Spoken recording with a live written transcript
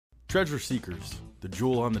Treasure Seekers, the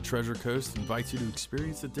jewel on the Treasure Coast, invites you to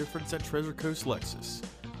experience the difference at Treasure Coast Lexus.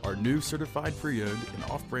 Our new certified pre-owned and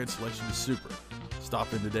off-brand selection is super.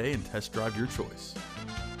 Stop in today and test drive your choice.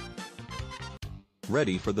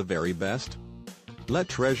 Ready for the very best? Let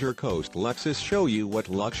Treasure Coast Lexus show you what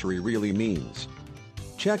luxury really means.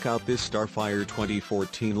 Check out this Starfire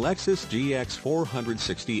 2014 Lexus GX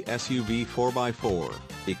 460 SUV 4x4,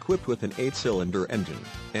 equipped with an 8-cylinder engine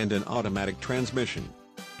and an automatic transmission.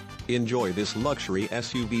 Enjoy this luxury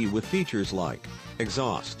SUV with features like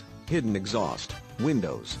exhaust, hidden exhaust,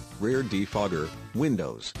 windows, rear defogger,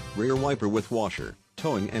 windows, rear wiper with washer,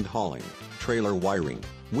 towing and hauling, trailer wiring,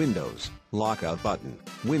 windows, lockout button,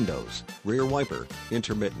 windows, rear wiper,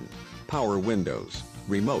 intermittent, power windows,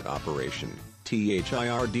 remote operation,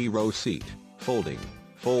 THIRD row seat, folding,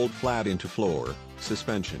 fold flat into floor,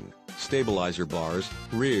 suspension, stabilizer bars,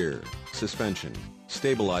 rear, suspension,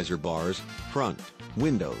 stabilizer bars, front,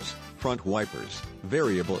 windows, front wipers,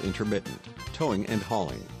 variable intermittent, towing and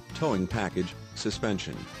hauling, towing package,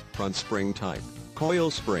 suspension, front spring type, coil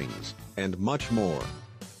springs, and much more.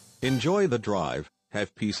 Enjoy the drive,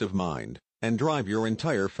 have peace of mind, and drive your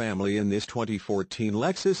entire family in this 2014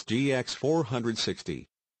 Lexus GX 460.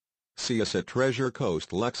 See us at Treasure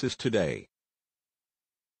Coast Lexus today.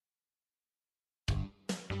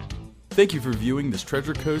 Thank you for viewing this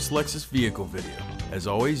Treasure Coast Lexus vehicle video. As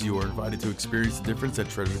always, you are invited to experience the difference at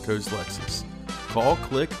Treasure Coast Lexus. Call,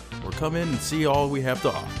 click, or come in and see all we have to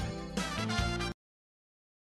offer.